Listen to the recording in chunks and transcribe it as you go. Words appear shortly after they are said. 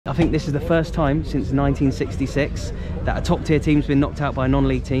I think this is the first time since 1966 that a top tier team's been knocked out by a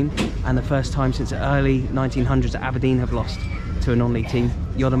non-league team, and the first time since the early 1900s that Aberdeen have lost to a non-league team.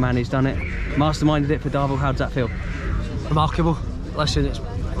 You're the man who's done it, masterminded it for Darvel. How does that feel? Remarkable.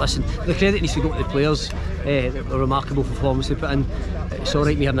 Listen, the credit needs to go to the players. A remarkable performance they put in. It's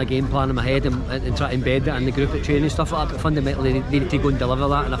alright me having a game plan in my head and try to embed it in the group at training and stuff like that, but fundamentally they need to go and deliver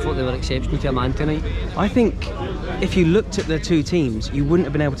that, and I thought they were exceptional to a man tonight. I think if you looked at the two teams, you wouldn't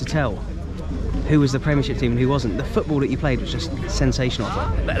have been able to tell who was the Premiership team and who wasn't. The football that you played was just sensational.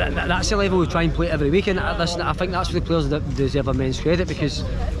 That's the level we try and play every week, and listen, I think that's where the players that deserve immense credit, because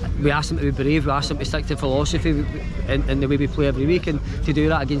we asked them to be brave, we asked them to stick to philosophy in the way we play every week, and to do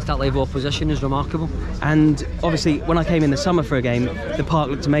that against that level of opposition is remarkable. And obviously when I came in the summer for a game, the park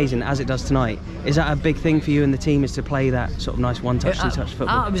looked amazing, as it does tonight. Is that a big thing for you and the team, is to play that sort of nice one-touch, two-touch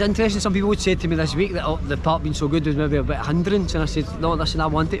football? It was interesting. Some people would say to me this week that the park being so good was maybe a bit hindrance, and I said, no, listen, I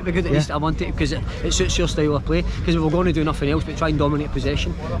want it to be good. At least I want it because it suits your style of play, because we were going to do nothing else but try and dominate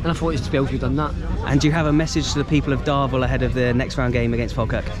possession, and I thought it's spells we've done that. And do you have a message to the people of Darvel ahead of the next round game against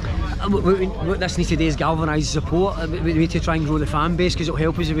Falkirk? What this needs to do is galvanise support. We need to try and grow the fan base, because it'll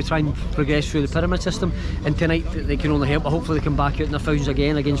help us if we try and progress through the pyramid system, and tonight they can only help, but hopefully they come back out in their thousands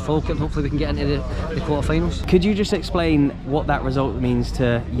again against Falkirk, and hopefully we can get into the quarter-finals. Could you just explain what that result means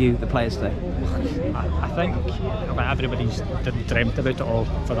to you, the players, today? I think everybody's dreamt about it all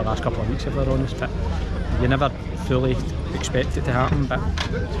for the last couple of weeks, if we're honest, but you never fully expect it to happen. But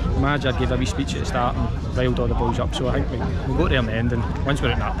the manager gave a wee speech at the start and riled all the boys up, so I think we'll go there in the end, and once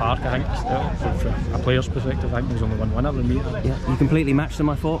we're in that park, I think from a player's perspective, I think there's only one winner in me. Yeah, you completely matched them,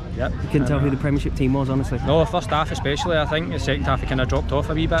 I thought. Yep. You couldn't tell who the Premiership team was, honestly. No, the first half especially. I think the second half we kind of dropped off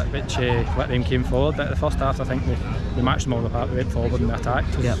a wee bit, which let them came forward, but the first half I think we matched them all apart. We went forward and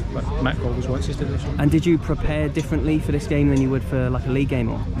attacked, yep. But Mick always wants us to do so. And did you prepare differently for this game than you would for like a league game?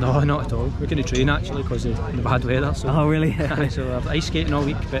 Or? No, not at all. We couldn't train actually because of the bad weather. So. Oh really? So I've ice skating all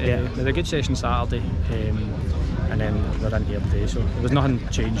week, but we had a good session Saturday, and then we're in here today, so there was nothing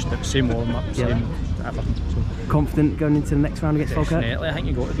changed. It was same warm up, same everything. So. Confident going into the next round against Falkirk? Definitely, I think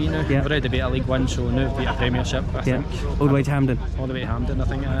you've got to be now. We've already beat a League One, so now we've beat a Premiership, I think. All the way to Hampden? All the way to Hampden, I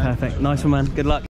think. Perfect, nice one man, good luck.